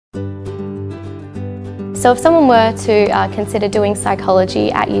So if someone were to consider doing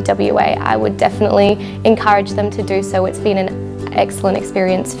psychology at UWA, I would definitely encourage them to do so. It's been an excellent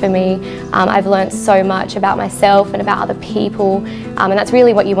experience for me. I've learnt so much about myself and about other people, and that's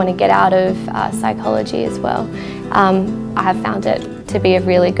really what you want to get out of psychology as well. I have found it to be a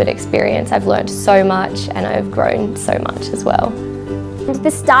really good experience. I've learnt so much and I've grown so much as well.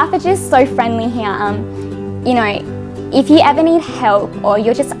 The staff are just so friendly here. You know, if you ever need help or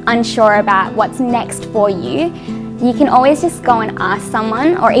you're just unsure about what's next for you, you can always just go and ask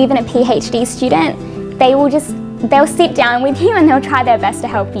someone, or even a PhD student. They'll sit down with you and they'll try their best to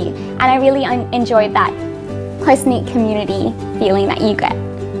help you. And I really enjoyed that close-knit community feeling that you get.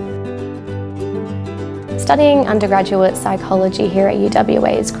 Studying undergraduate psychology here at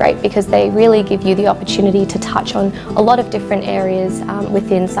UWA is great because they really give you the opportunity to touch on a lot of different areas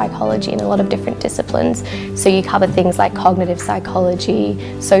within psychology and a lot of different disciplines. So you cover things like cognitive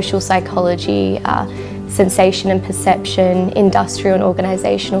psychology, social psychology, sensation and perception, industrial and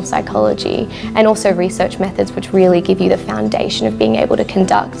organisational psychology, and also research methods, which really give you the foundation of being able to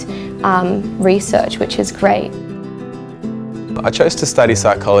conduct research, which is great. I chose to study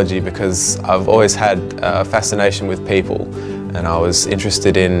psychology because I've always had a fascination with people, and I was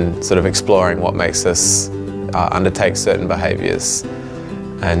interested in sort of exploring what makes us undertake certain behaviours.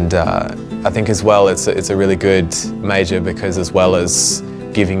 And I think as well it's a really good major because, as well as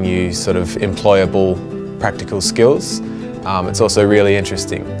giving you sort of employable practical skills, it's also really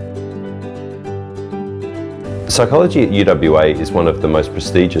interesting. Psychology at UWA is one of the most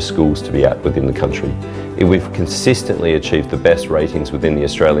prestigious schools to be at within the country. We've consistently achieved the best ratings within the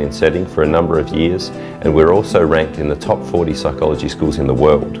Australian setting for a number of years, and we're also ranked in the top 40 psychology schools in the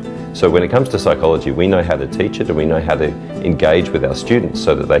world. So when it comes to psychology, we know how to teach it and we know how to engage with our students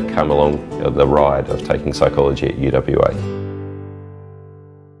so that they come along the ride of taking psychology at UWA.